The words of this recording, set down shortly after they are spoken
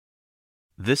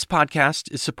This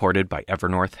podcast is supported by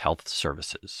Evernorth Health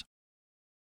Services.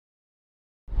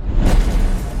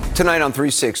 Tonight on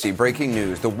 360, breaking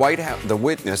news. The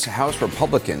witness House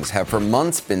Republicans have for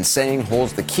months been saying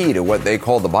holds the key to what they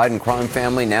call the Biden crime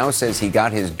family now says he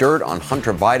got his dirt on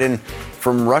Hunter Biden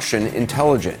from Russian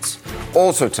intelligence.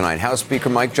 Also tonight, House Speaker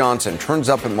Mike Johnson turns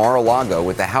up at Mar-a-Lago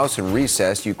with the House in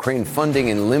recess, Ukraine funding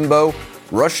in limbo,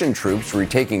 Russian troops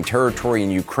retaking territory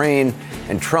in Ukraine,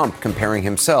 and Trump comparing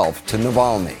himself to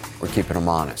Navalny. We're keeping him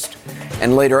honest.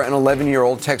 And later, an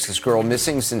 11-year-old Texas girl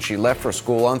missing since she left for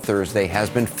school on Thursday has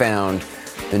been found.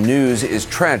 The news is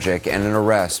tragic and an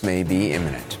arrest may be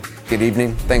imminent. Good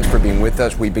evening. Thanks for being with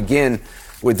us. We begin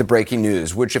with the breaking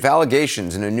news, which, if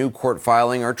allegations in a new court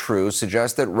filing are true,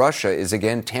 suggests that Russia is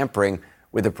again tampering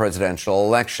with the presidential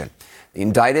election. The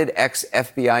indicted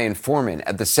ex-FBI informant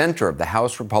at the center of the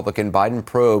House Republican Biden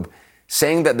probe,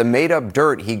 saying that the made-up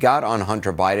dirt he got on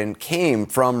Hunter Biden came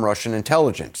from Russian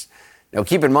intelligence. Now,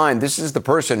 keep in mind, this is the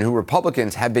person who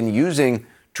Republicans have been using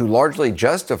to largely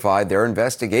justify their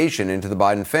investigation into the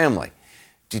Biden family.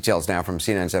 Details now from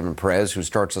CNN's Evan Perez, who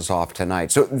starts us off tonight.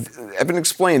 So, Evan,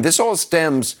 explain, this all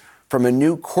stems from a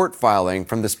new court filing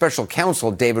from the special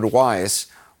counsel, David Weiss.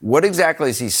 What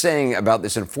exactly is he saying about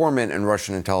this informant and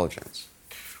Russian intelligence?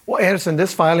 Well, Anderson,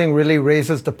 this filing really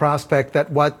raises the prospect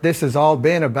that what this has all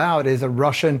been about is a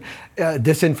Russian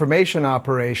disinformation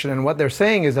operation. And what they're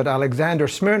saying is that Alexander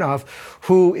Smirnov,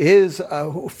 who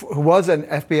was an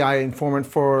FBI informant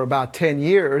for about 10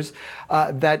 years,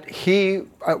 that he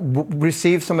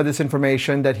received some of this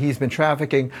information that he's been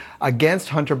trafficking against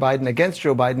Hunter Biden, against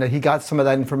Joe Biden, that he got some of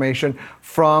that information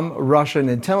from Russian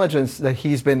intelligence that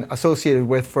he's been associated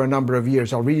with for a number of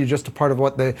years. I'll read you just a part of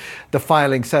what the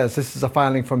filing says. This is a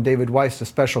filing from David Weiss, the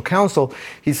special counsel.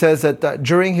 He says that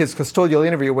during his custodial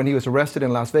interview when he was arrested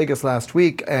in Las Vegas last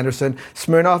week, Anderson,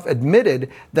 Smirnov admitted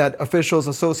that officials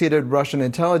associated with Russian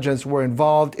intelligence were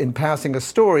involved in passing a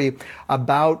story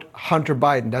about Hunter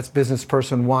Biden. That's business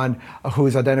person one, who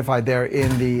is identified there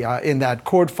in that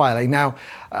court filing. Now,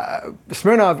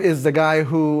 Smirnov is the guy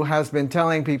who has been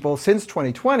telling people since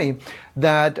 2020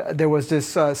 that there was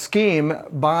this scheme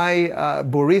by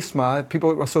Burisma,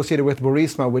 people associated with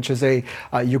Burisma, which is a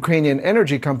Ukrainian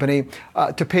energy company,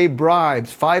 to pay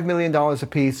bribes, $5 million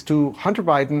apiece to Hunter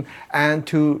Biden and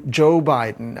to Joe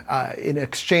Biden in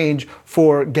exchange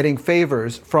for getting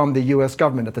favors from the U.S.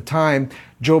 government. At the time,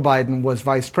 Joe Biden was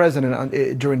vice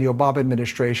president during the Obama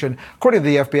administration. According to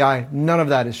the FBI, none of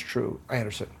that is true,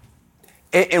 Anderson.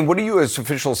 And what do you as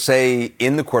officials say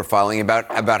in the court filing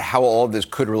about how all of this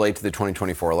could relate to the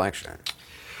 2024 election?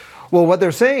 Well, what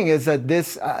they're saying is that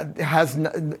this has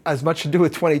as much to do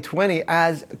with 2020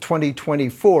 as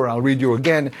 2024. I'll read you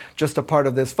again just a part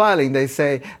of this filing. They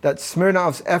say that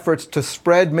Smirnov's efforts to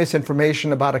spread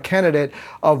misinformation about a candidate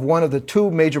of one of the two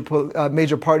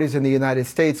major parties in the United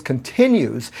States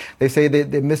continues. They say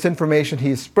that the misinformation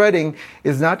he's spreading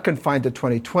is not confined to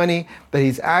 2020, that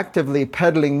he's actively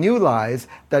peddling new lies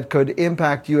that could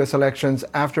impact U.S. elections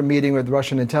after meeting with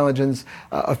Russian intelligence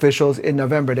officials in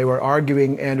November. They were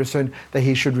arguing, Anderson, that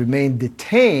he should remain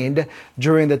detained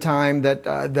during the time that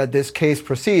this case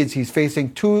proceeds. He's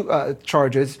facing two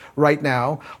charges right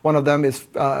now. One of them is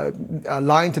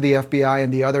lying to the FBI,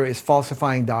 and the other is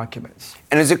falsifying documents.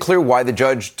 And is it clear why the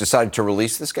judge decided to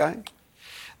release this guy?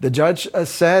 The judge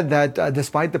said that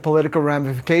despite the political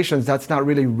ramifications, that's not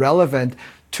really relevant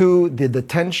to the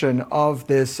detention of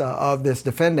this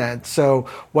defendant. So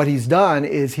what he's done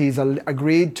is he's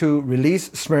agreed to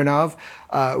release Smirnov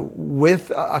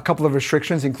with a couple of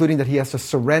restrictions, including that he has to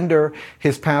surrender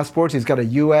his passports. He's got a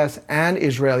U.S. and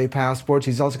Israeli passports.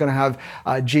 He's also going to have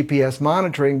GPS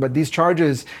monitoring. But these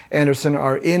charges, Anderson,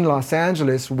 are in Los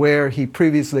Angeles, where he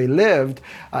previously lived.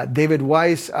 David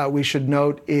Weiss, we should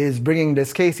note, is bringing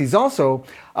this case. He's also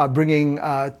bringing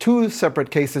two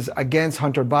separate cases against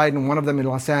Hunter Biden, one of them in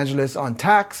Los Angeles on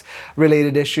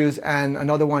tax-related issues, and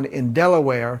another one in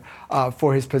Delaware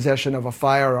for his possession of a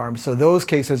firearm. So those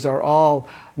cases are all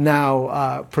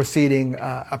now proceeding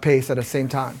apace at the same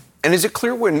time. And is it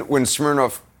clear when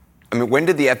Smirnov, when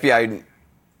did the FBI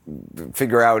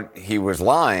figure out he was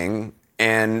lying?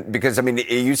 And because,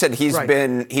 you said he's right.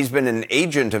 been an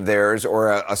agent of theirs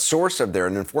or a source of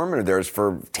theirs, an informant of theirs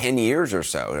for 10 years or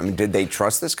so. Did they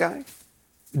trust this guy?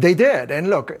 They did. And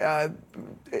look,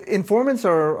 informants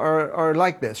are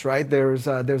like this, right? There's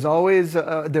always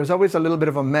a little bit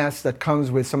of a mess that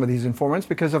comes with some of these informants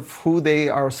because of who they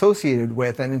are associated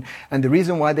with, and the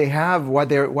reason why they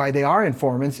are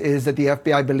informants is that the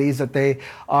FBI believes that they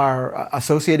are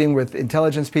associating with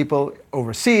intelligence people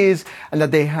overseas and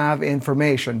that they have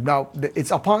information. Now,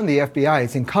 it's upon the FBI,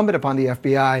 it's incumbent upon the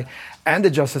FBI and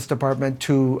the Justice Department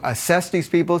to assess these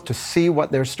people, to see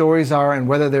what their stories are and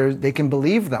whether they can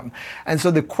believe them. And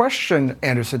so the question,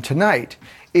 Anderson, tonight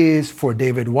is for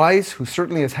David Weiss, who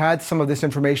certainly has had some of this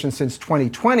information since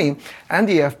 2020, and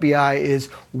the FBI is,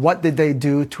 what did they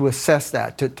do to assess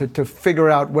that, to figure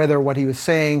out whether what he was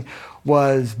saying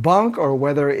was bunk or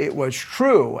whether it was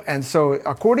true. And so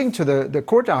according to the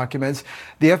court documents,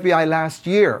 the FBI last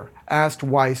year asked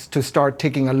Weiss to start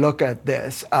taking a look at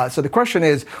this. So the question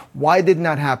is, why didn't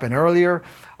that happen earlier?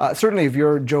 Certainly, if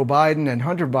you're Joe Biden and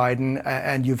Hunter Biden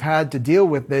and you've had to deal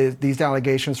with these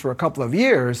allegations for a couple of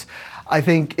years, I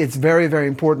think it's very, very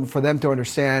important for them to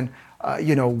understand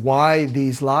why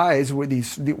these lies, what the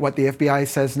FBI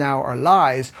says now are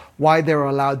lies, why they're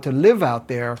allowed to live out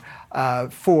there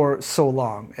for so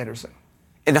long, Anderson.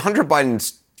 And Hunter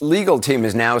Biden's legal team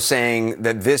is now saying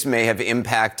that this may have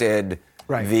impacted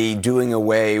the doing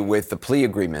away with the plea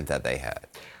agreement that they had.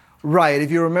 Right. If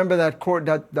you remember that court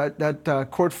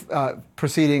court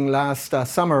proceeding last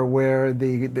summer where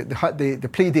the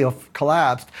plea deal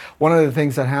collapsed, one of the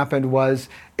things that happened was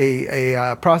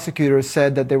a prosecutor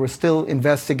said that they were still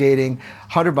investigating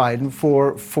Hunter Biden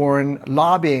for foreign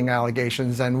lobbying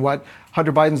allegations. And what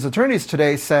Hunter Biden's attorneys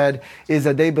today said is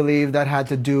that they believe that had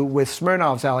to do with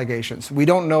Smirnov's allegations. We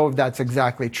don't know if that's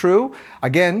exactly true.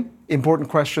 Again, important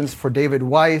questions for David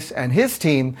Weiss and his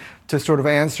team to sort of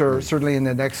answer, certainly in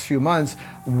the next few months,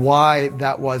 why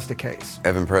that was the case.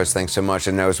 Evan Perez, thanks so much.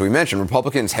 And now, as we mentioned,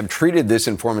 Republicans have treated this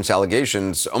informant's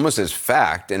allegations almost as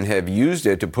fact and have used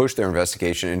it to push their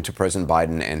investigation into President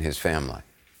Biden and his family.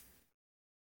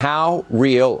 How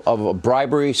real of a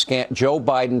Joe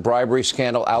Biden bribery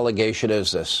scandal allegation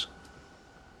is this?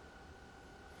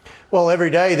 Well, every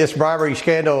day this bribery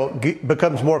scandal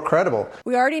becomes more credible.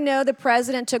 We already know the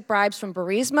president took bribes from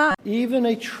Burisma. Even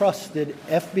a trusted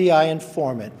FBI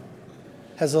informant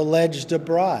has alleged a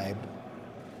bribe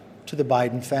to the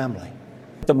Biden family.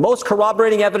 The most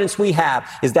corroborating evidence we have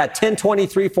is that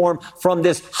 1023 form from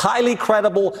this highly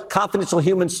credible, confidential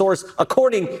human source,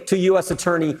 according to U.S.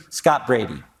 Attorney Scott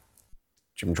Brady.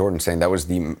 Jim Jordan saying that was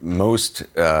the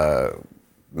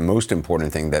most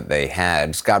important thing that they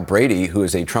had. Scott Brady, who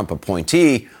is a Trump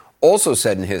appointee, also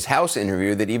said in his House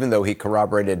interview that even though he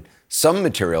corroborated some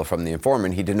material from the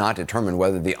informant, he did not determine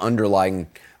whether the underlying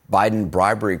Biden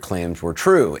bribery claims were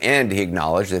true. And he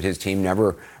acknowledged that his team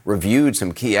never reviewed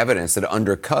some key evidence that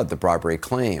undercut the bribery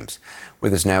claims.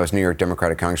 With us now is New York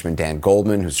Democratic Congressman Dan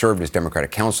Goldman, who served as Democratic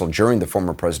counsel during the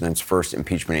former president's first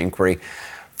impeachment inquiry.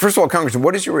 First of all, Congressman,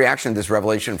 what is your reaction to this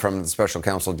revelation from the special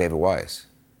counsel, David Weiss?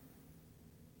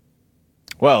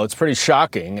 Well, it's pretty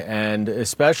shocking, and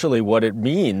especially what it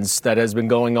means that has been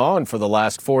going on for the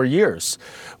last 4 years,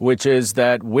 which is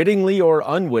that wittingly or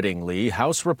unwittingly,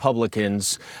 House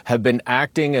Republicans have been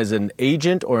acting as an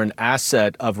agent or an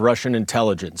asset of Russian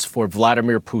intelligence for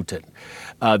Vladimir Putin.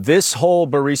 This whole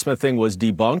Burisma thing was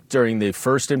debunked during the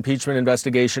first impeachment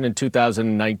investigation in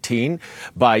 2019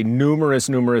 by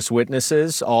numerous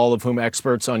witnesses, all of whom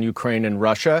experts on Ukraine and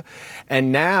Russia.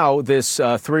 And now this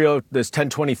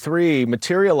 1023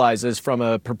 materializes from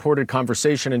a purported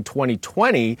conversation in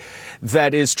 2020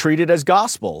 that is treated as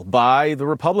gospel by the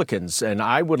Republicans. And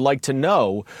I would like to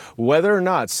know whether or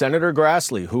not Senator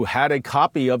Grassley, who had a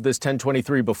copy of this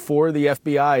 1023 before the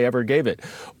FBI ever gave it,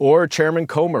 or Chairman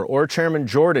Comer, or Chairman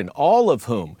Jordan, all of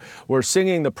whom were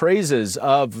singing the praises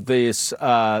of this,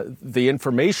 the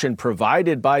information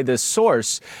provided by this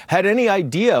source, had any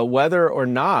idea whether or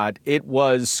not it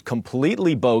was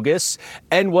completely bogus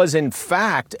and was in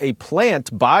fact a plant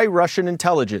by Russian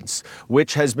intelligence,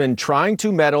 which has been trying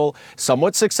to meddle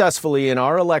somewhat successfully in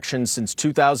our elections since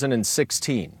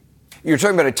 2016. You're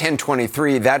talking about a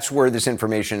 1023. That's where this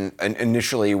information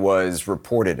initially was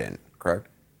reported in, correct?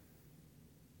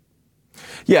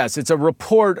 Yes, it's a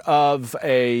report of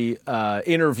a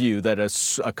interview that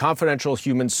a confidential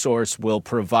human source will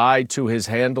provide to his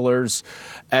handlers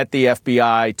at the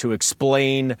FBI to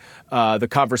explain the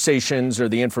conversations or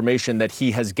the information that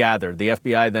he has gathered. The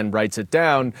FBI then writes it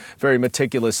down very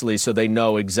meticulously so they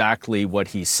know exactly what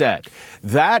he said.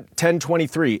 That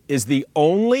 1023 is the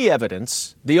only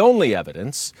evidence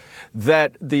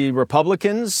that the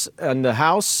Republicans and the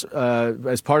House,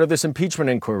 as part of this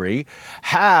impeachment inquiry,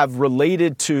 have related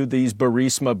related to these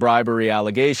Burisma bribery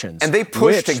allegations. And they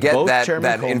pushed to get both that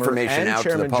Comer information and out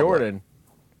Chairman to the public. Jordan.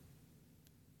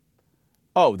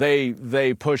 Oh,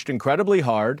 they pushed incredibly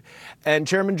hard. And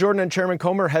Chairman Jordan and Chairman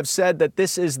Comer have said that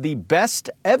this is the best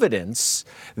evidence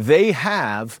they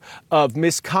have of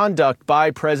misconduct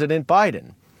by President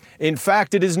Biden. In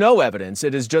fact, it is no evidence.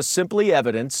 It is just simply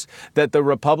evidence that the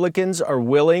Republicans are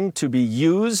willing to be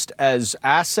used as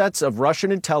assets of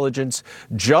Russian intelligence,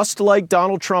 just like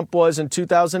Donald Trump was in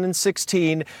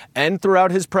 2016 and throughout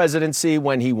his presidency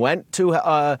when he went to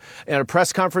a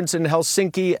press conference in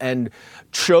Helsinki and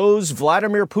chose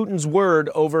Vladimir Putin's word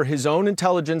over his own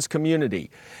intelligence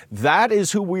community. That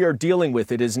is who we are dealing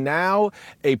with. It is now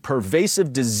a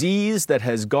pervasive disease that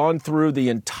has gone through the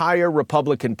entire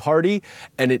Republican Party,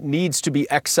 and it needs to be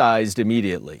excised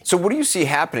immediately. So what do you see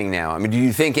happening now? I mean, do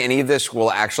you think any of this will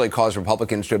actually cause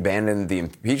Republicans to abandon the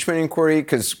impeachment inquiry?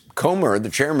 Because Comer, the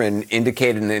chairman,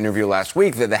 indicated in an interview last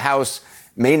week that the House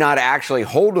may not actually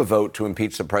hold a vote to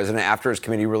impeach the president after his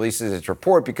committee releases its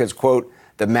report because, quote,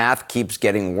 the math keeps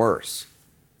getting worse.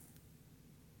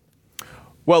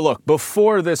 Well, look,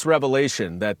 before this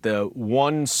revelation that the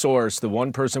one source, the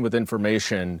one person with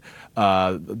information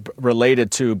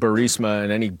related to Burisma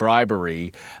and any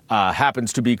bribery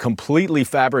happens to be completely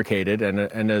fabricated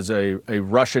and as a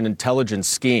Russian intelligence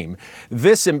scheme,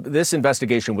 this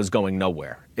investigation was going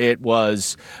nowhere. It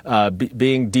was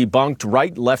being debunked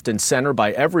right, left, and center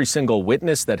by every single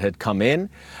witness that had come in.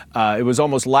 It was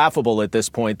almost laughable at this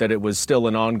point that it was still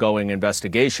an ongoing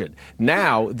investigation.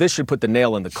 Now, this should put the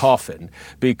nail in the coffin,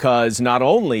 because not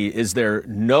only is there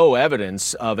no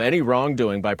evidence of any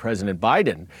wrongdoing by President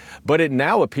Biden, but it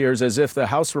now appears as if the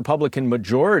House Republican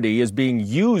majority is being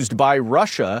used by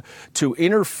Russia to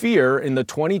interfere in the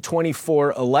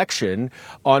 2024 election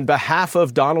on behalf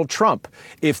of Donald Trump.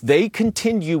 If they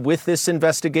continue with this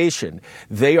investigation,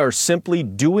 they are simply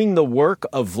doing the work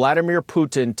of Vladimir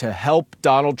Putin to help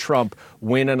Donald Trump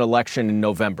win an election in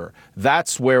November.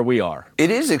 That's where we are. It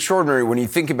is extraordinary when you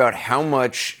think about how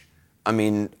much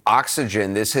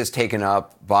oxygen this has taken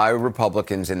up by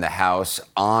Republicans in the House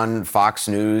on Fox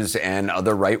News and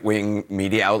other right-wing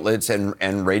media outlets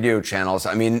and radio channels.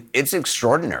 I mean, it's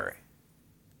extraordinary.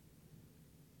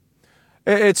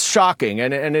 It's shocking,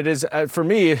 and it is, for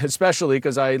me, especially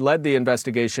because I led the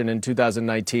investigation in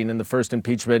 2019 in the first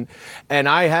impeachment, and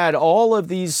I had all of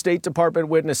these State Department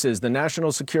witnesses, the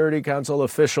National Security Council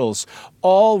officials,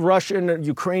 all Russian,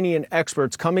 Ukrainian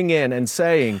experts coming in and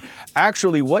saying,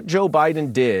 actually, what Joe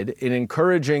Biden did in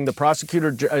encouraging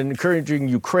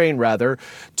Ukraine,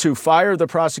 to fire the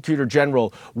prosecutor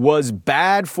general was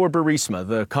bad for Burisma,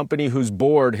 the company whose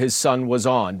board his son was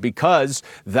on, because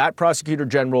that prosecutor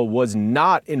general was not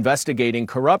investigating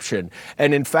corruption.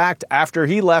 And in fact, after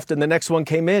he left and the next one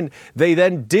came in, they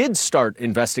then did start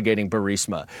investigating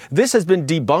Burisma. This has been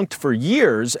debunked for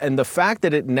years, and the fact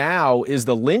that it now is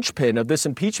the linchpin of this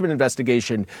impeachment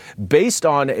investigation based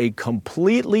on a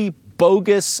completely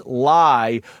bogus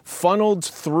lie funneled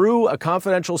through a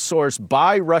confidential source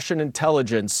by Russian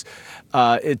intelligence.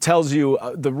 It tells you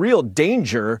the real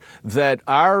danger that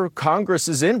our Congress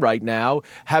is in right now,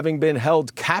 having been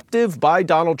held captive by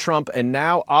Donald Trump and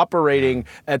now operating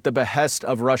at the behest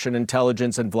of Russian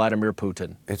intelligence and Vladimir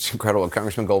Putin. It's incredible.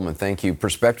 Congressman Goldman, thank you.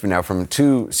 Perspective now from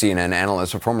two CNN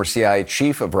analysts, a former CIA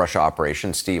chief of Russia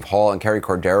operations, Steve Hall, and Carrie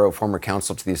Cordero, former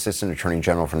counsel to the Assistant Attorney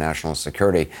General for National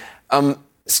Security.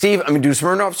 Steve, do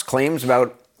Smirnov's claims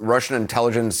about Russian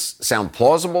intelligence sound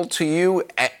plausible to you?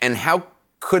 And how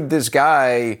could this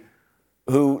guy,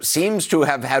 who seems to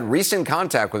have had recent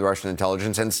contact with Russian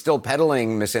intelligence and still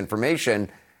peddling misinformation,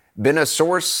 been a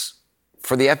source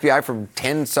for the FBI for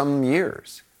 10-some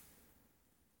years?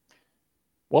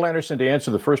 Well, Anderson, to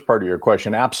answer the first part of your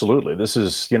question, absolutely. This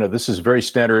is very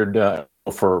standard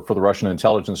for the Russian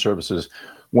intelligence services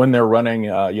when they're running,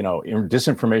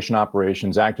 disinformation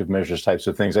operations, active measures types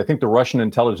of things. I think the Russian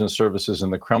intelligence services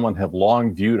and the Kremlin have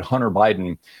long viewed Hunter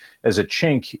Biden as a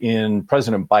chink in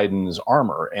President Biden's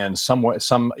armor and some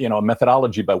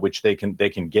methodology by which they can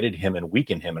get at him and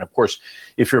weaken him. And of course,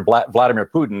 if you're Vladimir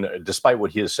Putin, despite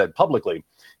what he has said publicly,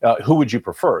 who would you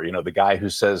prefer? The guy who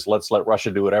says, let's let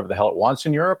Russia do whatever the hell it wants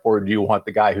in Europe? Or do you want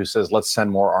the guy who says, let's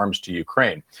send more arms to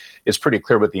Ukraine? It's pretty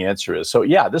clear what the answer is. So,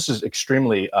 yeah, this is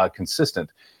extremely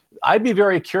consistent. I'd be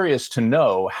very curious to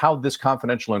know how this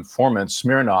confidential informant,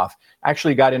 Smirnov,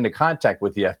 actually got into contact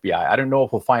with the FBI. I don't know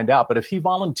if we'll find out, but if he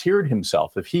volunteered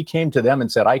himself, if he came to them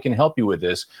and said, I can help you with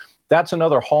this, That's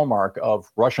another hallmark of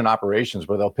Russian operations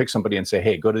where they'll pick somebody and say,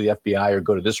 hey, go to the FBI or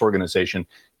go to this organization,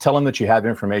 tell them that you have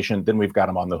information, then we've got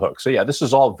them on the hook. So yeah, this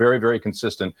is all very, very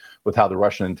consistent with how the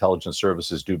Russian intelligence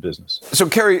services do business. So,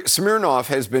 Kerry, Smirnov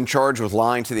has been charged with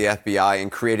lying to the FBI and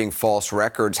creating false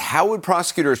records. How would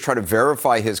prosecutors try to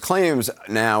verify his claims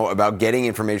now about getting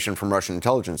information from Russian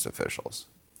intelligence officials?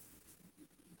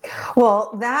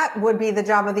 Well, that would be the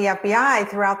job of the FBI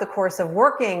throughout the course of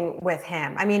working with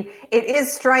him. I mean, it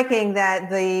is striking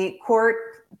that the court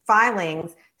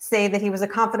filings say that he was a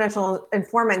confidential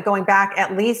informant going back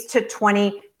at least to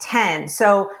 2010.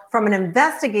 So from an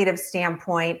investigative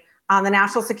standpoint, on the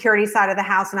national security side of the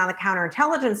House and on the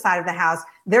counterintelligence side of the House,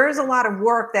 there is a lot of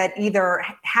work that either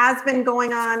has been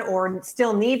going on or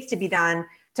still needs to be done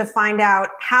to find out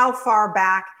how far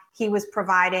back he was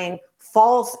providing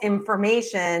false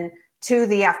information to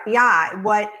the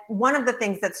FBI. One of the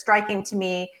things that's striking to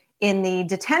me in the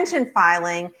detention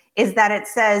filing is that it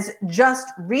says just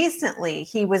recently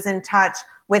he was in touch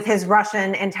with his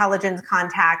Russian intelligence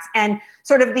contacts, and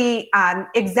sort of the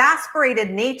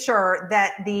exasperated nature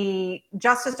that the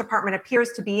Justice Department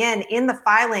appears to be in the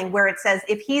filing, where it says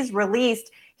if he's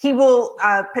released, he will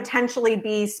potentially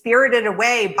be spirited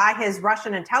away by his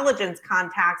Russian intelligence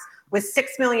contacts with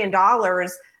 $6 million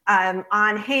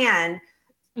on hand.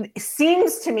 It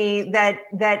seems to me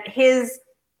that his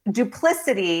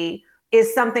duplicity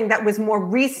is something that was more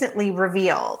recently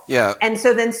revealed. Yeah. And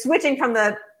so then switching from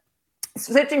the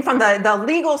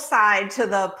legal side to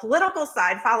the political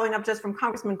side, following up just from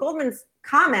Congressman Goldman's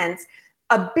comments,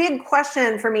 a big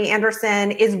question for me,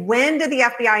 Anderson, is when did the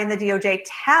FBI and the DOJ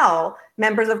tell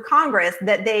members of Congress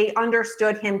that they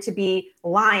understood him to be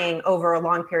lying over a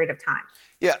long period of time?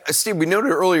 Yeah, Steve, we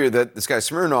noted earlier that this guy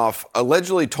Smirnov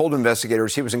allegedly told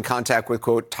investigators he was in contact with,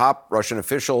 quote, top Russian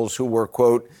officials who were,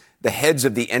 quote, the heads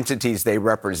of the entities they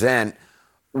represent.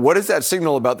 What does that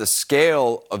signal about the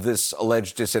scale of this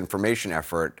alleged disinformation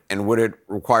effort, and would it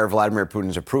require Vladimir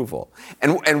Putin's approval?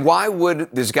 And why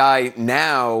would this guy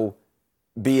now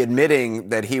be admitting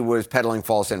that he was peddling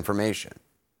false information?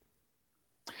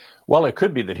 Well, it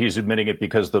could be that he's admitting it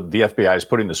because the FBI is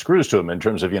putting the screws to him in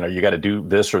terms of, you got to do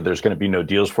this or there's going to be no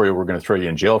deals for you. We're going to throw you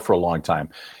in jail for a long time.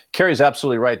 Kerry's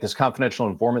absolutely right. This confidential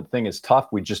informant thing is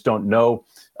tough. We just don't know,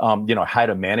 how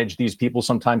to manage these people.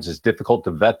 Sometimes it's difficult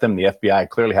to vet them. The FBI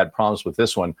clearly had problems with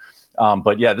this one.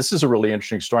 But yeah, this is a really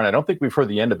interesting story. And I don't think we've heard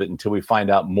the end of it until we find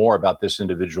out more about this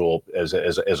individual as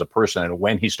a person and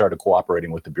when he started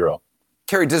cooperating with the Bureau.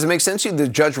 Kerry, does it make sense to you the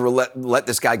judge will let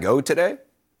this guy go today?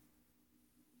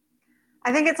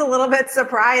 I think it's a little bit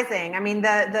surprising. I mean,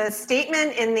 the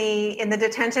statement in the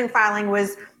detention filing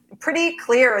was pretty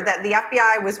clear that the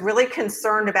FBI was really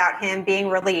concerned about him being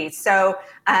released. So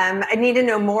I need to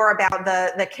know more about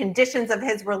the conditions of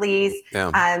his release.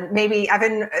 Yeah. Maybe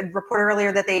Evan reported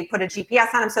earlier that they put a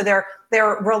GPS on him, so they're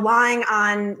relying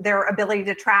on their ability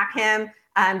to track him.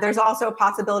 There's also a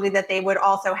possibility that they would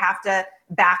also have to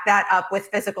back that up with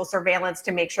physical surveillance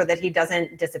to make sure that he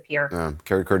doesn't disappear.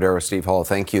 Kerry Cordero, Steve Hall,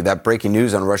 thank you. That breaking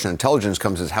news on Russian intelligence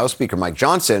comes as House Speaker Mike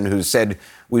Johnson, who said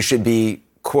we should be,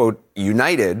 quote,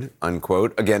 united,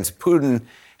 unquote, against Putin,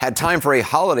 had time for a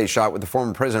holiday shot with the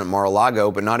former president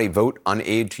Mar-a-Lago, but not a vote on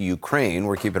aid to Ukraine.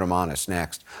 We're keeping him honest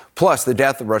next. Plus, the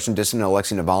death of Russian dissident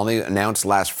Alexei Navalny announced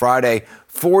last Friday.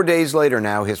 4 days later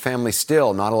now, his family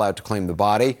still not allowed to claim the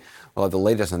body. We'll have the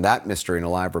latest on that mystery in a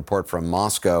live report from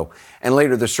Moscow. And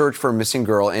later, the search for a missing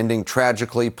girl ending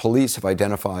tragically. Police have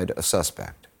identified a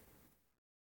suspect.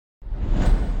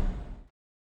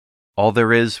 All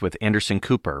There Is with Anderson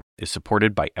Cooper is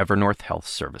supported by Evernorth Health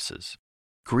Services.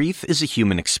 Grief is a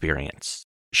human experience.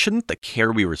 Shouldn't the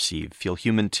care we receive feel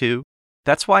human too?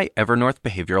 That's why Evernorth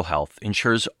Behavioral Health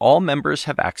ensures all members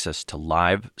have access to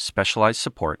live, specialized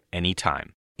support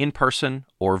anytime, in person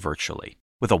or virtually,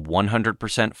 with a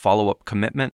 100% follow-up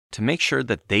commitment to make sure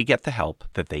that they get the help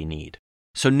that they need.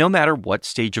 So no matter what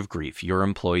stage of grief your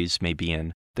employees may be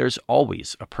in, there's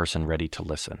always a person ready to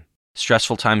listen.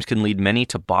 Stressful times can lead many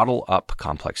to bottle up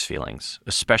complex feelings,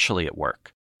 especially at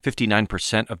work.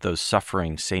 59% of those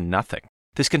suffering say nothing.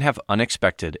 This can have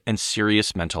unexpected and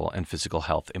serious mental and physical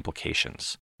health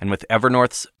implications. And with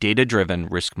Evernorth's data-driven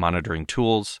risk monitoring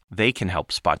tools, they can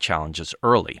help spot challenges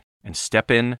early and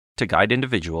step in to guide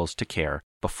individuals to care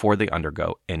before they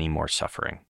undergo any more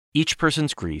suffering. Each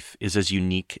person's grief is as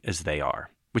unique as they are,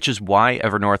 which is why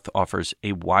Evernorth offers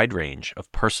a wide range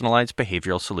of personalized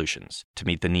behavioral solutions to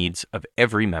meet the needs of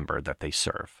every member that they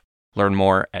serve. Learn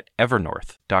more at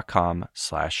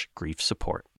evernorth.com/grief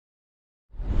support.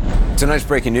 Tonight's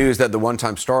breaking news that the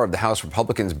one-time star of the House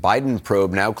Republicans' Biden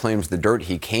probe now claims the dirt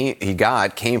he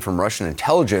got came from Russian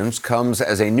intelligence comes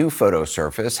as a new photo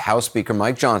surfaced. House Speaker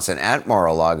Mike Johnson at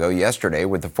Mar-a-Lago yesterday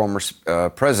with the former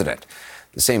president.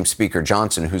 The same Speaker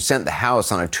Johnson who sent the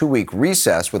House on a 2-week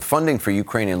recess with funding for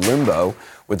Ukraine in limbo,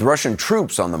 with Russian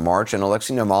troops on the march and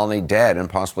Alexei Navalny dead and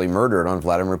possibly murdered on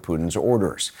Vladimir Putin's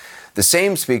orders. The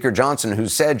same Speaker Johnson who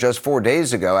said just 4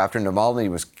 days ago after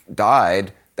Navalny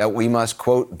died that we must,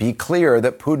 quote, be clear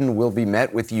that Putin will be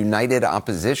met with united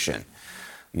opposition.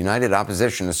 United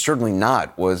opposition is certainly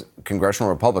not what congressional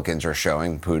Republicans are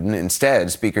showing Putin. Instead,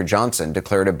 Speaker Johnson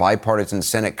declared a bipartisan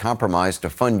Senate compromise to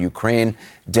fund Ukraine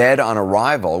dead on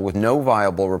arrival with no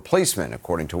viable replacement,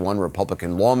 according to one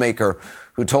Republican lawmaker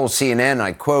who told CNN,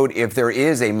 I quote, if there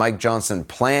is a Mike Johnson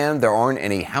plan, there aren't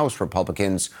any House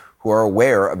Republicans who are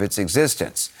aware of its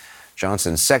existence.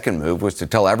 Johnson's second move was to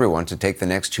tell everyone to take the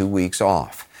next 2 weeks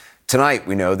off. Tonight,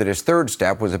 we know that his third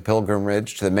step was a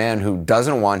pilgrimage to the man who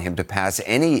doesn't want him to pass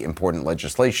any important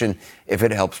legislation if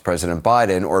it helps President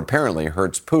Biden or apparently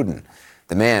hurts Putin.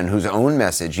 The man whose own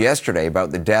message yesterday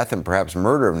about the death and perhaps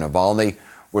murder of Navalny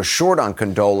was short on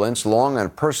condolence, long on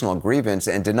personal grievance,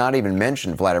 and did not even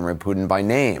mention Vladimir Putin by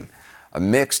name. A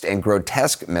mixed and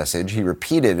grotesque message he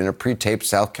repeated in a pre-taped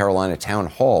South Carolina town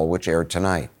hall, which aired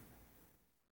tonight.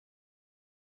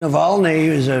 Navalny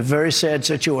is a very sad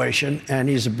situation, and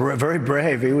he's very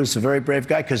brave. He was a very brave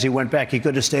guy because he went back. He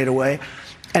could have stayed away.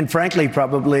 And frankly,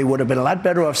 probably would have been a lot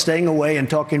better off staying away and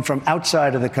talking from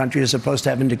outside of the country as opposed to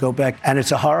having to go back. And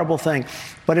it's a horrible thing.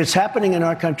 But it's happening in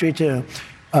our country, too.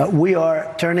 We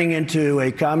are turning into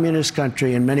a communist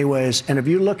country in many ways. And if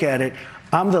you look at it,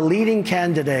 I'm the leading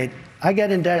candidate. I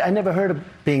got indicted. I never heard of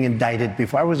being indicted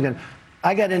before.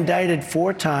 I got indicted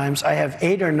 4 times. I have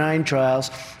 8 or 9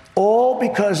 trials. All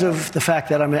because of the fact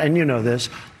that and you know this,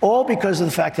 all because of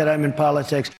the fact that I'm in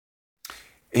politics.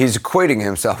 He's equating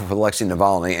himself with Alexei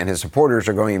Navalny, and his supporters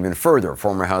are going even further.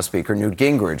 Former House Speaker Newt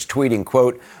Gingrich tweeting,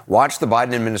 quote, watch the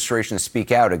Biden administration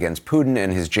speak out against Putin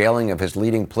and his jailing of his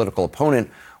leading political opponent,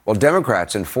 while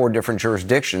Democrats in 4 different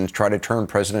jurisdictions try to turn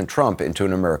President Trump into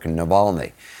an American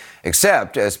Navalny.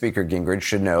 Except, as Speaker Gingrich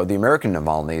should know, the American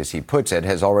Navalny, as he puts it,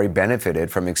 has already benefited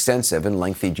from extensive and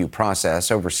lengthy due process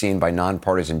overseen by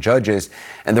nonpartisan judges,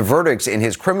 and the verdicts in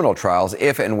his criminal trials,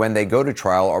 if and when they go to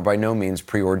trial, are by no means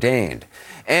preordained.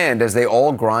 And as they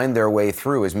all grind their way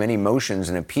through as many motions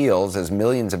and appeals as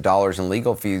millions of dollars in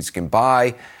legal fees can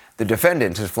buy, the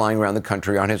defendant is flying around the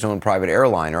country on his own private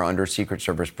airliner under Secret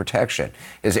Service protection.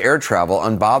 His air travel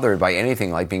unbothered by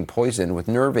anything like being poisoned with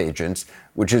nerve agents,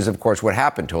 which is, of course, what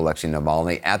happened to Alexei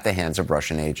Navalny at the hands of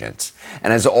Russian agents.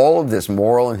 And as all of this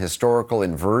moral and historical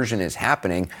inversion is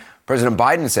happening, President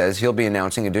Biden says he'll be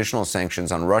announcing additional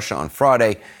sanctions on Russia on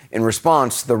Friday in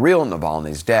response to the real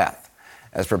Navalny's death.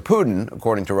 As for Putin,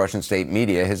 according to Russian state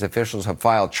media, his officials have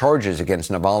filed charges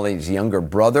against Navalny's younger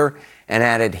brother and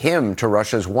added him to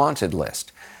Russia's wanted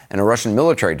list. And a Russian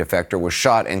military defector was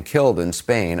shot and killed in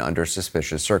Spain under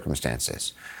suspicious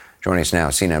circumstances. Joining us now,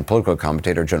 CNN political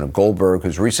commentator Jonah Goldberg,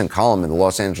 whose recent column in the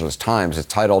Los Angeles Times is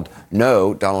titled,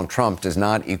 No, Donald Trump Does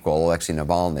Not Equal Alexei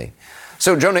Navalny.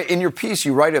 So, Jonah, in your piece,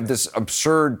 you write of this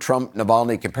absurd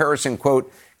Trump-Navalny comparison,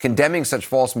 quote, condemning such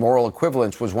false moral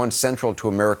equivalence was once central to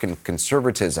American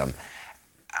conservatism.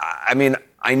 I mean,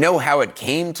 I know how it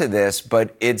came to this,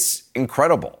 but it's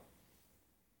incredible.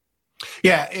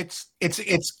 Yeah, it's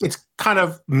kind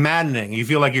of maddening. You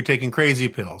feel like you're taking crazy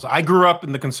pills. I grew up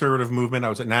in the conservative movement. I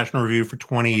was at National Review for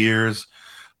 20 years.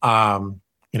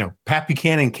 Pat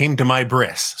Buchanan came to my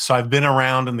bris. So I've been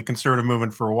around in the conservative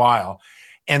movement for a while.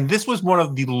 And this was one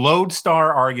of the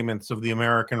lodestar arguments of the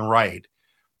American right,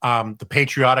 the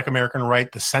patriotic American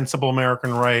right, the sensible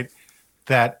American right,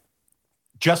 that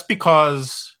just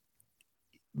because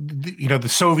the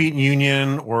Soviet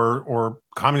Union or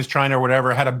Communist China or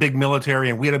whatever had a big military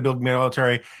and we had a big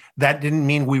military, that didn't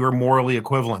mean we were morally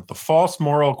equivalent. The false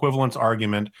moral equivalence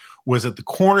argument was at the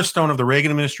cornerstone of the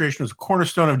Reagan administration. It was the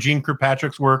cornerstone of Jeane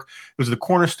Kirkpatrick's work. It was the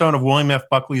cornerstone of William F.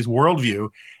 Buckley's worldview.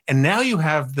 And now you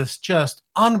have this just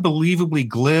unbelievably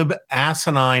glib,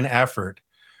 asinine effort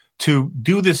to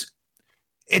do this.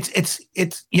 It's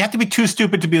you have to be too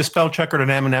stupid to be a spell checker at an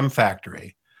M&M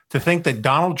factory to think that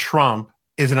Donald Trump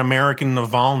is an American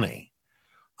Navalny.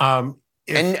 And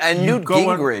Newt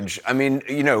Gingrich,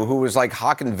 who was like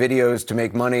hawking videos to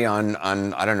make money on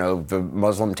I don't know, the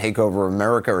Muslim takeover of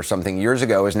America or something years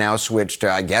ago, is now switched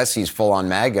to, I guess he's full on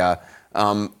MAGA.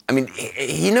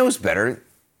 He knows better.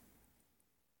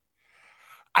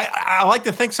 I like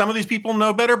to think some of these people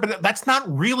know better, but that's not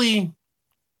really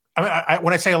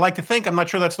when I say I like to think, I'm not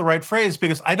sure that's the right phrase,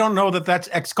 because I don't know that that's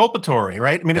exculpatory,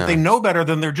 right? I mean, if they know better,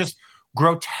 then they're just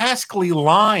grotesquely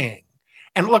lying.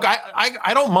 And look,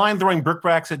 I don't mind throwing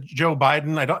brickbats at Joe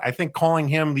Biden. I think calling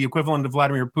him the equivalent of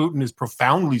Vladimir Putin is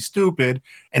profoundly stupid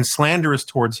and slanderous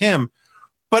towards him.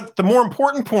 But the more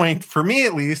important point, for me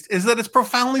at least, is that it's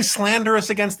profoundly slanderous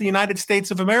against the United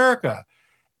States of America.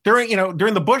 During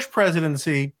the Bush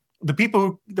presidency,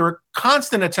 there were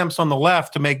constant attempts on the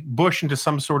left to make Bush into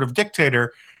some sort of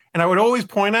dictator. And I would always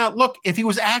point out, look, if he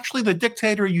was actually the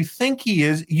dictator you think he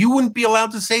is, you wouldn't be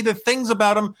allowed to say the things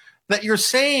about him that you're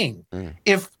saying.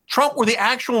 If Trump were the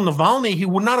actual Navalny, he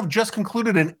would not have just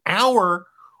concluded an hour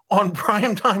on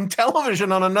primetime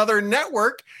television on another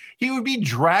network. He would be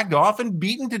dragged off and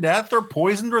beaten to death or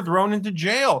poisoned or thrown into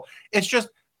jail. It's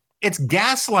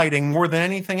gaslighting more than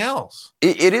anything else.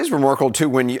 It is remarkable, too,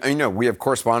 when, we have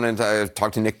correspondents. I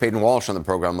talked to Nick Payton-Walsh on the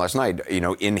program last night,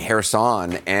 in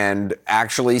Kherson, and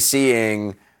actually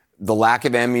seeing the lack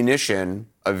of ammunition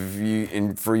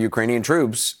for Ukrainian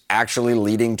troops actually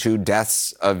leading to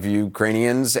deaths of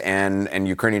Ukrainians and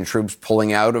Ukrainian troops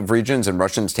pulling out of regions and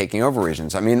Russians taking over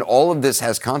regions. I mean, all of this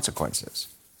has consequences.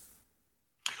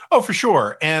 Oh, for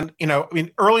sure. And,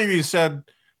 earlier you said,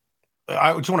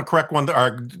 I just want to correct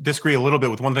or disagree a little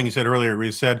bit with one thing you said earlier, where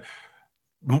you said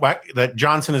that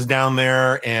Johnson is down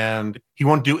there and he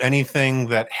won't do anything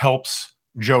that helps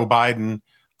Joe Biden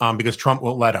because Trump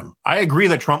won't let him. I agree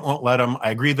that Trump won't let him.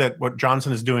 I agree that what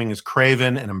Johnson is doing is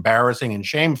craven and embarrassing and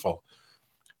shameful.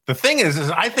 The thing is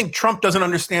I think Trump doesn't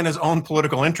understand his own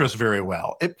political interests very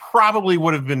well. It probably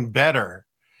would have been better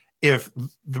if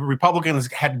the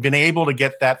Republicans had been able to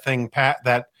get that thing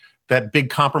that big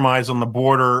compromise on the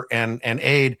border and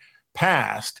aid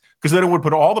passed, because then it would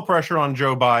put all the pressure on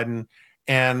Joe Biden.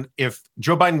 And if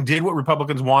Joe Biden did what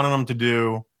Republicans wanted him to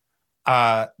do,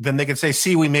 then they could say,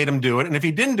 see, we made him do it. And if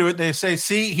he didn't do it, they say,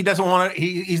 see, he doesn't want to,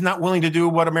 he's not willing to do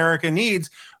what America needs.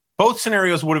 Both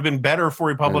scenarios would have been better for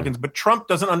Republicans, but Trump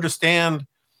doesn't understand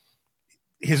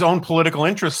his own political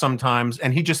interests sometimes.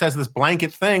 And he just has this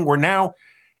blanket thing where now,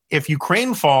 if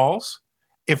Ukraine falls,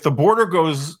 if the border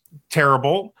goes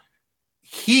terrible,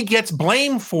 he gets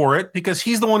blamed for it because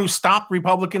he's the one who stopped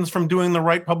Republicans from doing the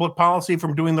right public policy,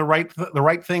 from doing the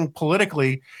right thing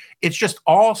politically. It's just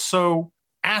all so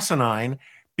asinine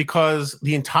because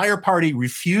the entire party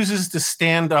refuses to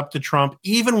stand up to Trump,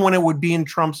 even when it would be in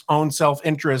Trump's own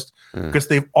self-interest, because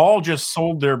they've all just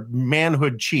sold their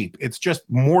manhood cheap. It's just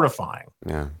mortifying.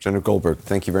 Yeah. General Goldberg,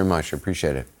 thank you very much. I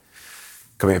appreciate it.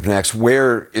 Coming up next,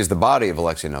 where is the body of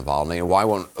Alexei Navalny and why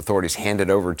won't authorities hand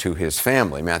it over to his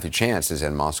family? Matthew Chance is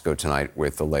in Moscow tonight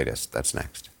with the latest. That's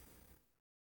next.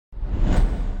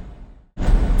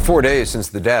 4 days since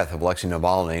the death of Alexei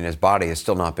Navalny, and his body has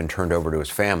still not been turned over to his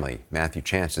family. Matthew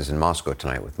Chance is in Moscow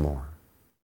tonight with more.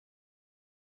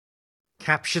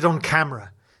 Captured on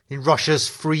camera in Russia's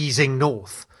freezing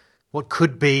north, what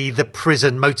could be the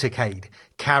prison motorcade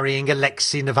carrying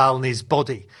Alexei Navalny's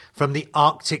body from the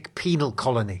Arctic penal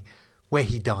colony where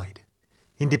he died.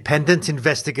 Independent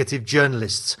investigative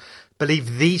journalists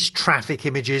believe these traffic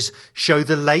images show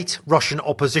the late Russian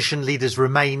opposition leader's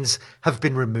remains have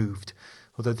been removed,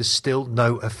 although there's still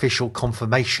no official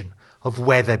confirmation of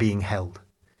where they're being held.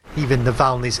 Even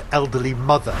Navalny's elderly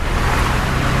mother,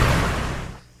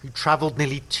 who travelled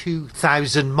nearly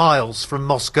 2,000 miles from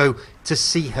Moscow to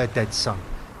see her dead son,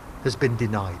 has been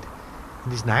denied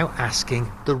and is now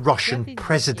asking the Russian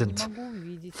president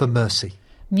for mercy.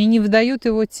 They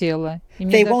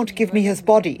won't give me his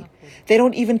body. They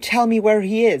don't even tell me where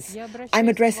he is. I'm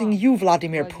addressing you,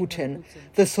 Vladimir Putin.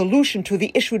 The solution to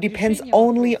the issue depends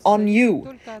only on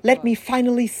you. Let me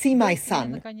finally see my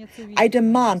son. I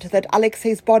demand that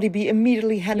Alexei's body be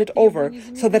immediately handed over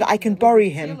so that I can bury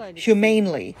him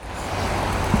humanely.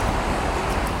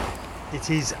 It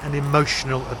is an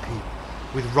emotional appeal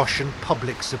with Russian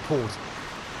public support.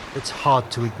 It's hard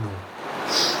to ignore.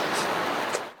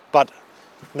 But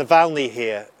Navalny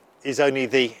here is only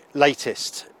the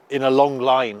latest in a long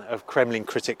line of Kremlin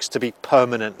critics to be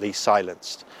permanently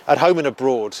silenced. At home and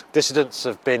abroad, dissidents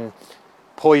have been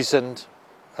poisoned,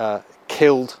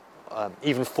 killed,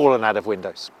 even fallen out of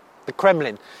windows. The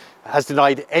Kremlin has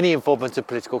denied any involvement in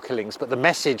political killings, but the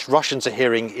message Russians are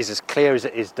hearing is as clear as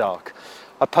it is dark.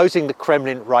 Opposing the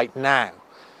Kremlin right now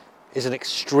is an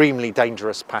extremely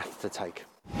dangerous path to take.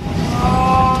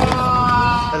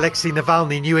 Alexei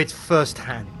Navalny knew it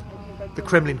firsthand. The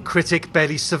Kremlin critic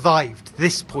barely survived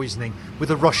this poisoning with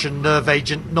a Russian nerve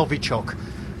agent Novichok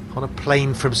on a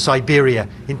plane from Siberia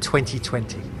in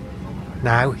 2020.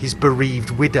 Now his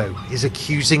bereaved widow is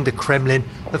accusing the Kremlin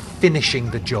of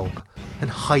finishing the job and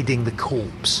hiding the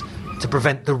corpse to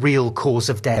prevent the real cause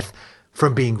of death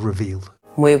from being revealed.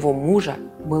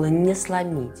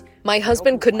 My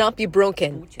husband could not be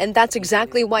broken, and that's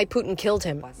exactly why Putin killed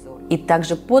him.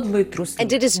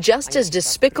 And it is just as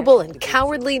despicable and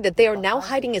cowardly that they are now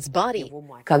hiding his body,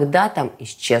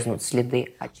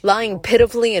 lying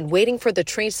pitifully and waiting for the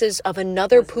traces of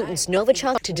another Putin's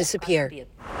Novichok to disappear.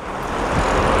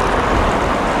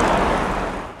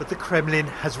 But the Kremlin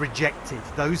has rejected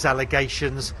those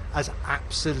allegations as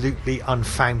absolutely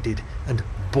unfounded and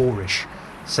boorish,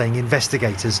 saying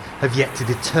investigators have yet to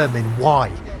determine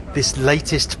why this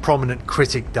latest prominent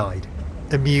critic died.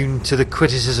 Immune to the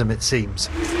criticism, it seems,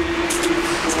 and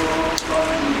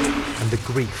the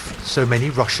grief so many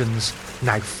Russians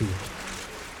now feel.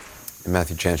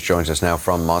 Matthew Chance joins us now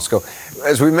from Moscow.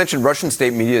 As we mentioned, Russian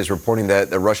state media is reporting that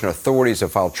the Russian authorities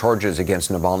have filed charges against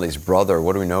Navalny's brother.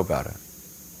 What do we know about it?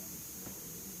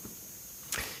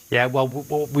 Yeah, well,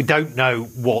 we don't know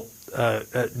what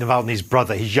Navalny's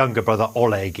brother, his younger brother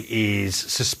Oleg, is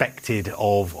suspected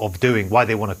of doing, why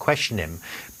they want to question him.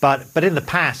 But in the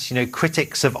past,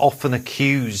 critics have often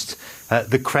accused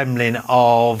the Kremlin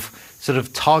of sort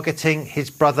of targeting his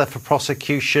brother for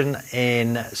prosecution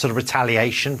in sort of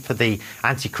retaliation for the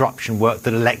anti-corruption work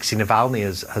that Alexei Navalny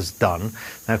has done.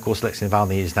 Now, of course, Alexei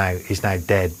Navalny is now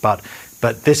dead, but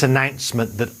this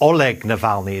announcement that Oleg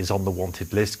Navalny is on the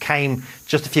wanted list came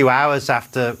just a few hours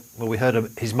after, we heard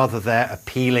of his mother there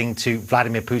appealing to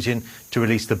Vladimir Putin to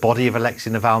release the body of Alexei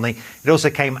Navalny. It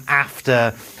also came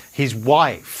after his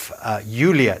wife,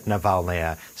 Yulia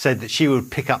Navalnaya, said that she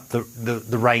would pick up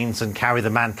the reins and carry the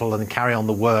mantle and carry on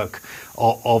the work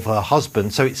of her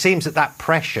husband. So it seems that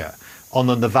pressure on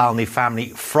the Navalny family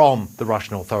from the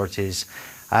Russian authorities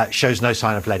shows no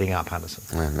sign of letting up,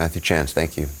 Anderson. Matthew Chance,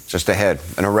 thank you. Just ahead,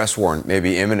 an arrest warrant may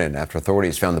be imminent after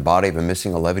authorities found the body of a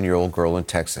missing 11-year-old girl in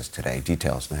Texas today.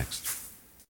 Details next.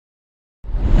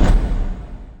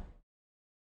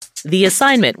 The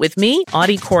Assignment with me,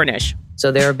 Audie Cornish.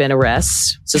 So there have been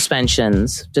arrests,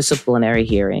 suspensions, disciplinary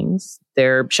hearings.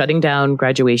 They're shutting down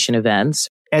graduation events.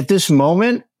 At this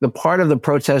moment, the part of the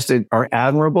protests that are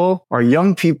admirable are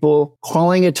young people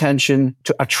calling attention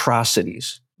to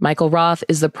atrocities. Michael Roth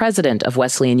is the president of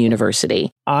Wesleyan University.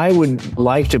 I would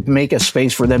like to make a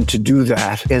space for them to do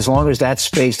that, as long as that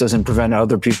space doesn't prevent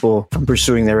other people from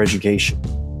pursuing their education.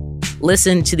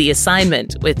 Listen to The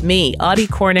Assignment with me, Audie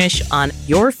Cornish, on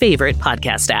your favorite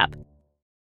podcast app.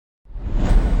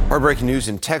 Heartbreaking news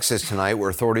in Texas tonight, where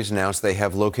authorities announced they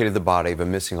have located the body of a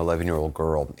missing 11-year-old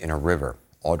girl in a river.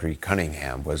 Audrey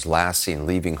Cunningham was last seen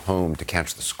leaving home to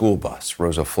catch the school bus.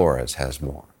 Rosa Flores has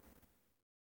more.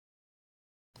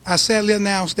 I sadly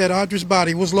announced that Audrey's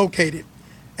body was located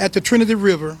at the Trinity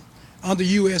River on the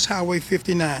U.S. Highway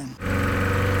 59.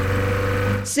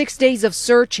 6 days of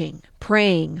searching,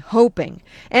 praying, hoping,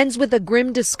 ends with a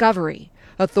grim discovery.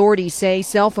 Authorities say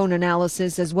cell phone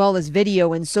analysis as well as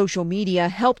video and social media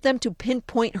helped them to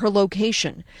pinpoint her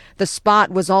location. The spot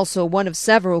was also one of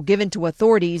several given to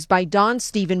authorities by Don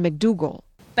Stephen McDougal.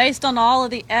 Based on all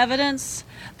of the evidence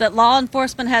that law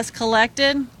enforcement has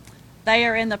collected, they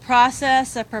are in the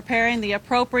process of preparing the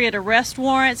appropriate arrest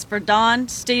warrants for Don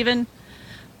Stephen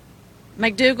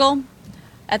McDougal.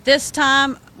 At this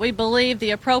time, we believe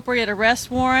the appropriate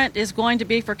arrest warrant is going to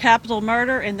be for capital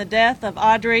murder in the death of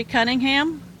Audrey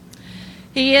Cunningham.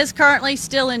 He is currently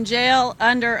still in jail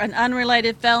under an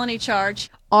unrelated felony charge.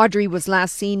 Audrey was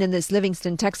last seen in this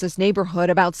Livingston, Texas neighborhood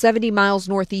about 70 miles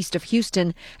northeast of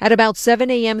Houston at about 7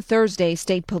 a.m. Thursday,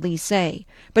 state police say.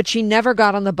 But she never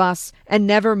got on the bus and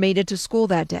never made it to school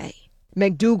that day.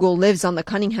 McDougal lives on the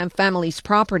Cunningham family's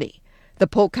property. The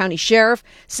Polk County Sheriff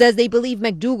says they believe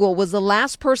McDougal was the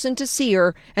last person to see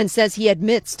her and says he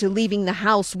admits to leaving the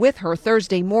house with her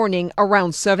Thursday morning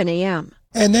around 7 a.m.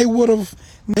 And they would have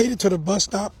made it to the bus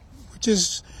stop, which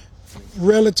is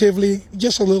relatively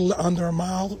just a little under a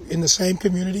mile in the same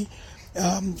community,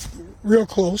 real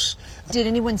close. Did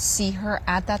anyone see her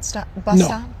at that bus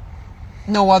stop?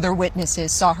 No other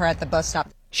witnesses saw her at the bus stop.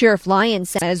 Sheriff Lyons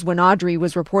says when Audrey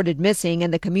was reported missing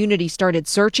and the community started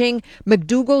searching,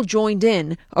 McDougal joined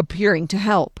in, appearing to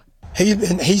help. He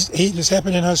was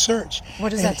helping in her search.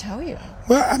 What does that tell you?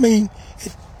 Well, I mean,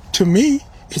 to me,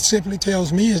 it simply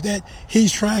tells me is that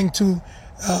he's trying to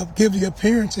give the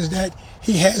appearances that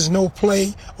he has no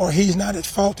play or he's not at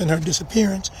fault in her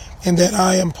disappearance, and that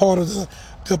I am part of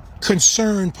the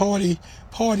concerned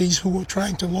parties who are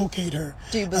trying to locate her.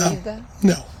 Do you believe that?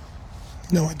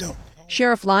 No, I don't.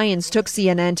 Sheriff Lyons took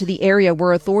CNN to the area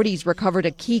where authorities recovered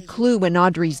a key clue in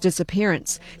Audrey's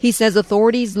disappearance. He says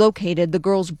authorities located the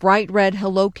girl's bright red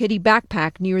Hello Kitty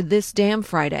backpack near this dam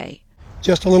Friday.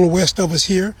 Just a little west of us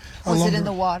here. Was it in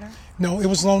the water? No, it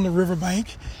was along the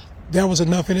riverbank. There was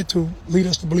enough in it to lead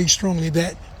us to believe strongly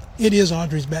that it is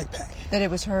Audrey's backpack. That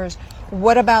it was hers.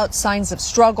 What about signs of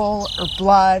struggle or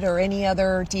blood or any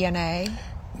other DNA?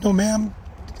 No, ma'am.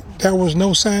 There was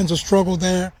no signs of struggle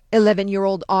there.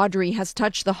 11-year-old Audrey has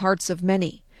touched the hearts of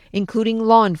many, including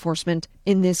law enforcement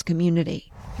in this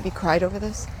community. Have you cried over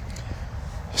this?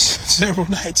 Several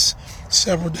nights,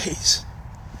 several days.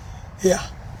 Yeah.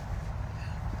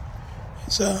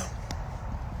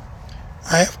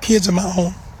 I have kids of my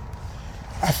own.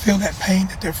 I feel that pain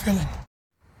that they're feeling.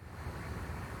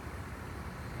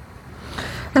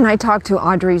 And I talked to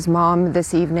Audrey's mom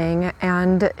this evening,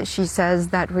 and she says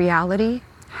that reality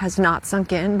has not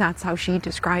sunk in. That's how she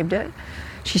described it.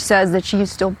 She says that she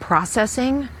is still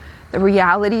processing the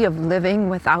reality of living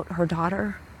without her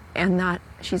daughter, and that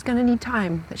she's going to need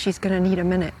time, that she's going to need a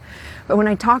minute. But when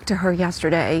I talked to her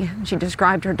yesterday, she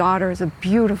described her daughter as a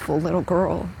beautiful little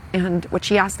girl, and what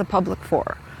she asked the public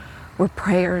for were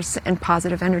prayers and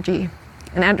positive energy.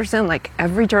 And Anderson, like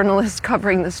every journalist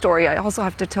covering the story, I also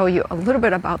have to tell you a little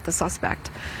bit about the suspect.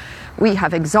 We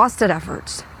have exhausted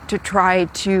efforts to try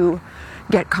to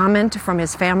get comment from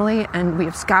his family, and we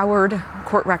have scoured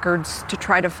court records to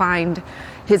try to find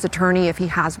his attorney if he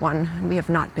has one, and we have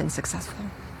not been successful.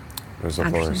 Rosa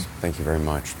Flores, thank you very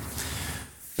much.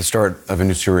 The start of a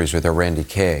new series with our Randy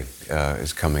Kay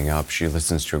is coming up. She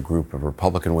listens to a group of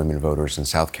Republican women voters in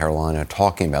South Carolina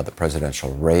talking about the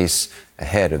presidential race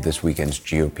ahead of this weekend's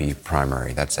GOP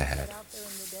primary. That's ahead.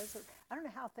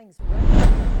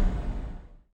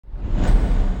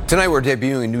 Tonight, we're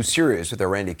debuting a new series with our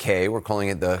Randy Kay. We're calling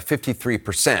it the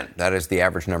 53%. That is the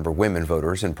average number of women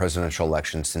voters in presidential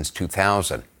elections since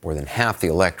 2000, more than half the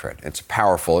electorate. It's a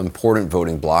powerful, important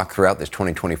voting bloc throughout this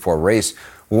 2024 race.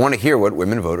 We want to hear what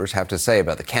women voters have to say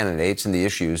about the candidates and the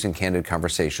issues in candid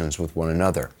conversations with one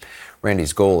another.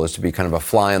 Randy's goal is to be kind of a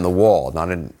fly on the wall, not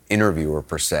an interviewer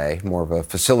per se, more of a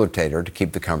facilitator to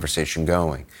keep the conversation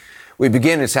going. We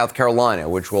begin in South Carolina,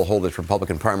 which will hold its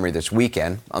Republican primary this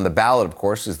weekend. On the ballot, of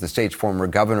course, is the state's former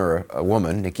governor, a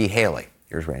woman, Nikki Haley.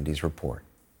 Here's Randy's report.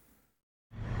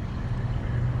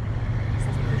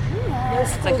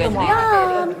 It's a good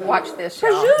name. Watch this,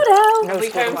 y'all. No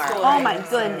school tomorrow. Oh, my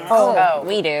goodness. Oh,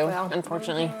 we do,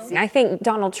 unfortunately. I think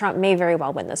Donald Trump may very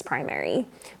well win this primary,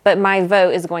 but my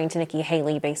vote is going to Nikki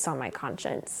Haley based on my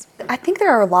conscience. I think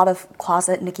there are a lot of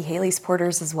closet Nikki Haley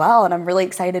supporters as well, and I'm really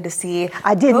excited to see.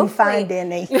 I didn't find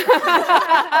any. But,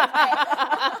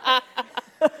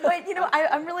 you know,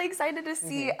 I'm really excited to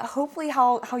see hopefully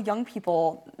how young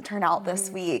people turn out this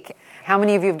week. How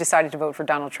many of you have decided to vote for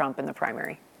Donald Trump in the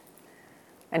primary?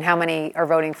 And how many are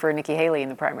voting for Nikki Haley in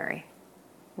the primary?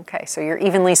 Okay, so you're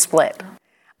evenly split.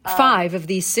 5 of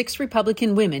these 6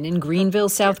 Republican women in Greenville,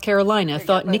 South Carolina,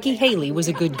 thought Nikki Haley was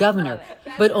a good governor,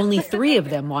 but only 3 of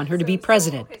them want her to be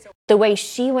president. The way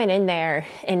she went in there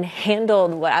and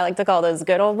handled what I like to call those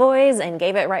good old boys and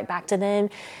gave it right back to them,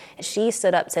 she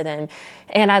stood up to them.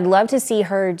 And I'd love to see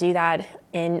her do that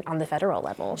on the federal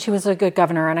level. She was a good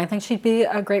governor, and I think she'd be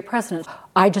a great president.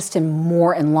 I just am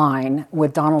more in line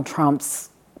with Donald Trump's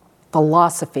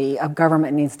philosophy of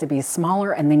government needs to be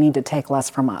smaller and they need to take less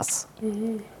from us.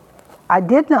 Mm-hmm. I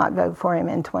did not vote for him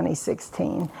in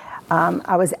 2016.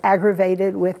 I was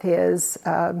aggravated with his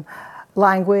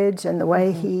language and the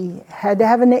way he had to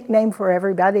have a nickname for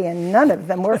everybody, and none of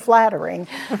them were flattering.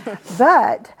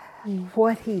 But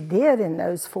what he did in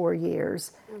those 4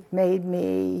 years made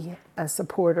me a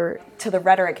supporter. To the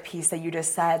rhetoric piece that you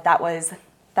just said,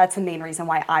 that's the main reason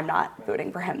why I'm not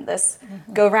voting for him this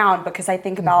go round, because I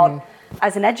think about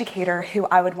as an educator who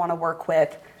I would want to work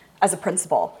with as a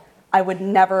principal. I would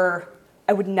never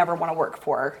want to work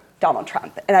for Donald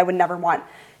Trump, and I would never want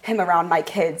him around my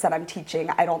kids that I'm teaching.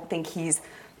 I don't think he's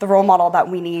the role model that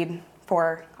we need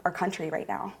for our country right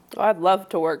now. Well, I'd love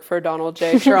to work for Donald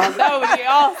J. Trump. That would be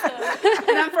awesome.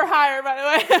 And I'm for hire, by the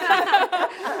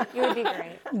way. You would be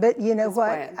great. But you know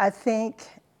what? I think,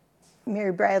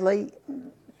 Mary Bradley,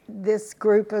 this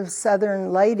group of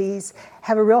Southern ladies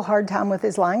have a real hard time with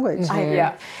his language.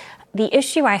 Yeah. The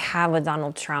issue I have with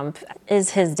Donald Trump is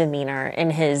his demeanor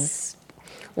and his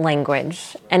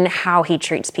language and how he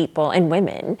treats people and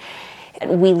women.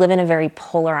 We live in a very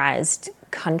polarized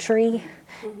country,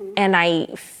 and I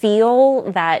feel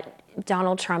that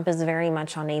Donald Trump is very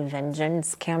much on a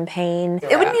vengeance campaign.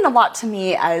 It would mean a lot to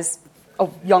me as a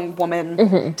young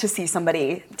woman to see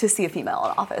a female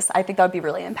in office. I think that would be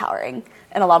really empowering,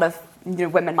 and a lot of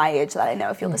women my age that I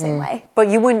know feel the same way. But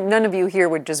none of you here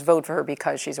would just vote for her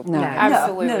because she's a woman. No.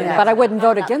 Absolutely. No. But I wouldn't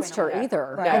vote against her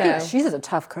either. Right. I think she's a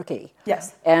tough cookie.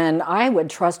 Yes. And I would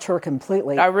trust her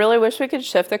completely. I really wish we could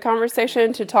shift the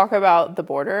conversation to talk about the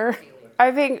border.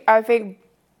 I think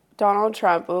Donald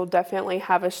Trump will definitely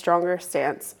have a stronger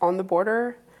stance on the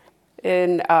border.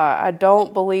 And I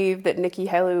don't believe that Nikki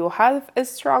Haley will have as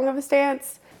strong of a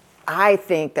stance. I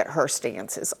think that her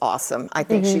stance is awesome. I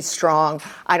think she's strong.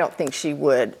 I don't think she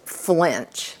would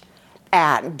flinch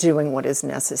at doing what is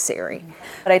necessary.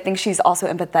 But I think she's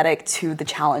also empathetic to the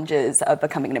challenges of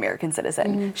becoming an American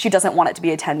citizen. She doesn't want it to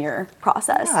be a 10-year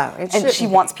process. No, it and she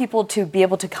shouldn't wants people to be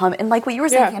able to come and, like what you were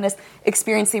saying, Candace,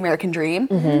 experience the American dream.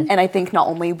 And I think not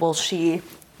only will she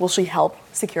help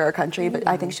secure our country, but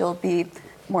I think she'll be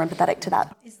more empathetic to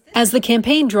that. As the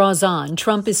campaign draws on,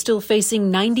 Trump is still facing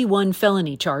 91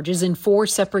 felony charges in 4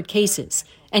 separate cases,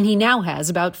 and he now has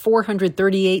about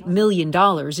 $438 million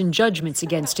in judgments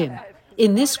against him.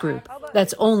 In this group,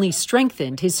 that's only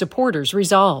strengthened his supporters'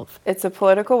 resolve. It's a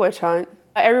political witch hunt.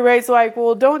 Everybody's like,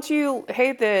 well, don't you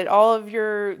hate that all of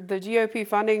the GOP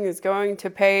funding is going to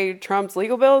pay Trump's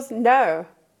legal bills? No,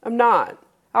 I'm not.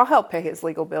 I'll help pay his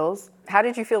legal bills. How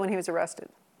did you feel when he was arrested?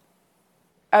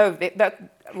 Oh,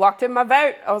 that locked in my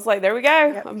vote. I was like, there we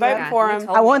go. I'm voting for him.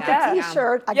 I want the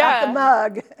T-shirt. I got the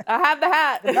mug. I have the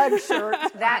hat. The mug shirt.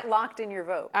 That locked in your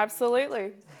vote.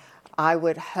 Absolutely. I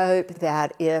would hope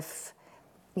that if,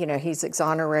 he's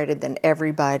exonerated, then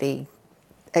everybody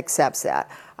accepts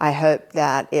that. I hope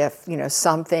that if,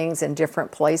 some things in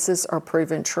different places are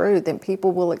proven true, then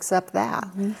people will accept that.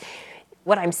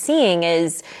 What I'm seeing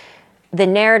is the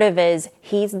narrative is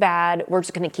he's bad. We're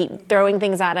just going to keep throwing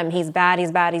things at him. He's bad,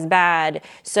 he's bad, he's bad.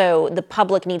 So the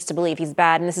public needs to believe he's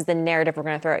bad, and this is the narrative we're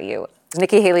going to throw at you.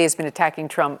 Nikki Haley has been attacking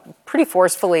Trump pretty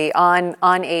forcefully on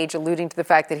age, alluding to the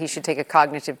fact that he should take a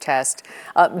cognitive test.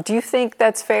 Do you think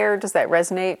that's fair? Does that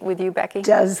resonate with you, Becky?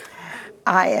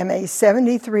 I am a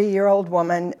 73-year-old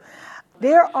woman.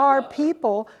 There are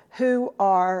people who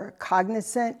are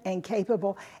cognizant and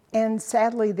capable, and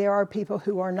sadly, there are people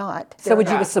who are not. So would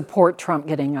you support Trump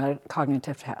getting a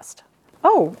cognitive test?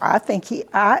 Oh, I think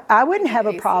I wouldn't have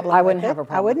a problem. I wouldn't have a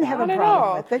problem. I wouldn't have a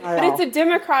problem with it. But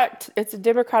it's a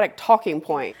Democratic talking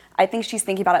point. I think she's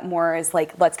thinking about it more as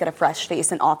like, let's get a fresh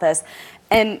face in office.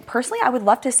 And personally, I would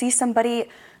love to see somebody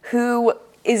who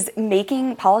is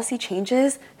making policy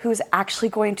changes who's actually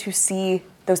going to see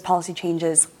those policy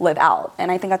changes live out.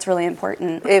 And I think that's really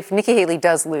important. If Nikki Haley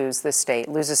does lose this state,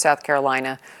 loses South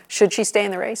Carolina, should she stay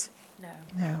in the race?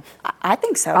 No. I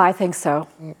think so. I think so.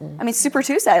 I mean, Super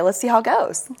Tuesday, let's see how it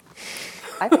goes.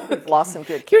 I think we've lost some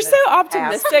good You're so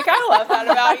optimistic. I love that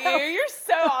about you. You're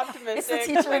so optimistic. It's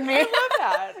the teacher in me. I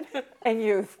love that. And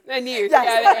youth. And youth.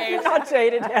 Yes. Yeah, Not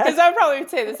jaded yet. Because I probably would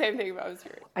say the same thing if I was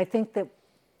you. I think that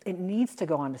it needs to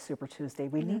go on to Super Tuesday.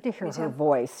 We need to hear her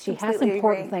voice. She has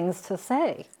important things to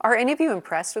say. Are any of you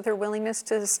impressed with her willingness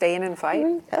to stay in and fight?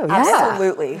 Oh, yeah.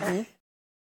 Absolutely.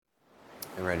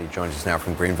 And Randy joins us now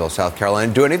from Greenville, South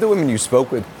Carolina. Do any of the women you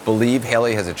spoke with believe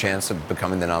Haley has a chance of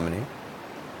becoming the nominee?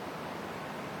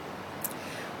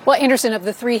 Well, Anderson, of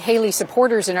the 3 Haley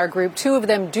supporters in our group, 2 of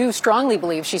them do strongly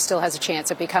believe she still has a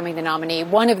chance of becoming the nominee.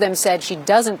 One of them said she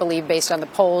doesn't believe, based on the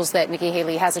polls, that Nikki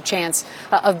Haley has a chance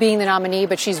of being the nominee,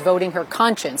 but she's voting her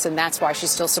conscience, and that's why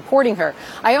she's still supporting her.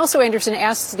 I also, Anderson,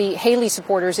 asked the Haley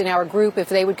supporters in our group if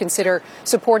they would consider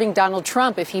supporting Donald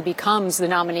Trump if he becomes the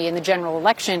nominee in the general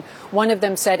election. One of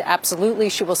them said absolutely,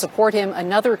 she will support him.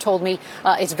 Another told me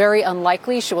it's very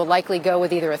unlikely. She will likely go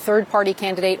with either a third-party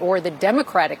candidate or the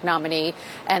Democratic nominee.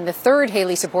 And the third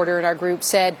Haley supporter in our group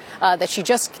said that she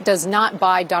just does not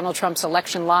buy Donald Trump's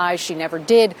election lies. She never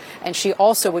did. And she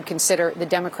also would consider the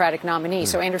Democratic nominee.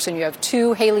 So, Anderson, you have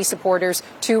 2 Haley supporters,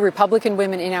 2 Republican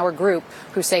women in our group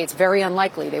who say it's very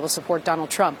unlikely they will support Donald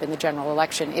Trump in the general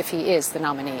election if he is the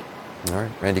nominee. All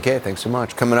right. Randy Kay, thanks so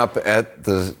much. Coming up at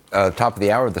the top of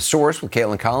the hour, The Source with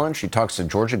Caitlin Collins. She talks to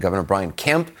Georgia Governor Brian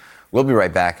Kemp. We'll be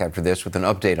right back after this with an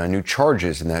update on new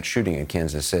charges in that shooting in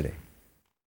Kansas City.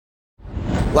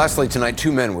 Lastly, tonight,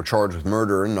 2 men were charged with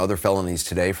murder and other felonies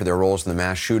today for their roles in the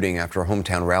mass shooting after a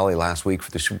hometown rally last week for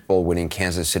the Super Bowl winning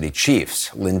Kansas City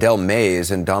Chiefs. Lindell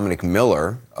Mays and Dominic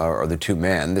Miller are the 2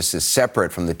 men. This is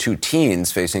separate from the 2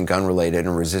 teens facing gun-related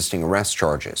and resisting arrest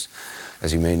charges.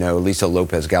 As you may know, Lisa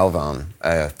Lopez Galvan,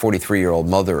 a 43-year-old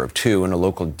mother of 2 and a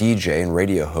local DJ and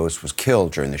radio host, was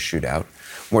killed during the shootout.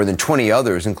 More than 20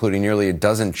 others, including nearly a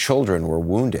dozen children, were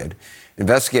wounded.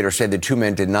 Investigators say the 2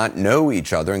 men did not know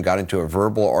each other and got into a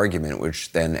verbal argument,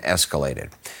 which then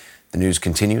escalated. The news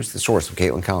continues. The Source of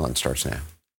Caitlin Collins starts now.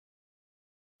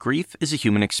 Grief is a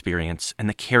human experience, and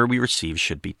the care we receive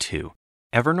should be too.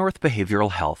 Evernorth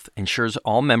Behavioral Health ensures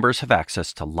all members have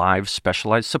access to live,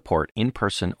 specialized support in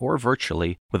person or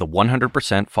virtually with a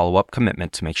 100% follow-up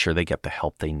commitment to make sure they get the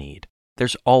help they need.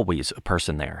 There's always a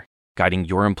person there. guiding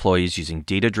your employees using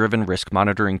data-driven risk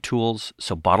monitoring tools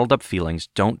so bottled-up feelings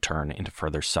don't turn into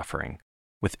further suffering.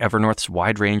 With Evernorth's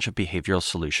wide range of behavioral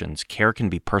solutions, care can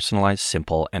be personalized,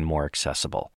 simple, and more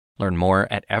accessible. Learn more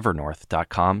at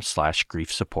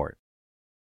evernorth.com/grief support.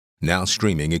 Now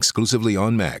streaming exclusively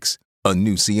on Max, a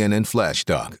new CNN Flash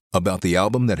doc about the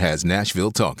album that has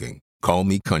Nashville talking, Call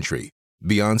Me Country.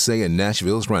 Beyoncé and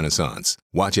Nashville's Renaissance.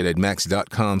 Watch it at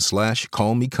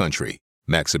max.com/callmecountry.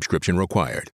 Max subscription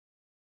required.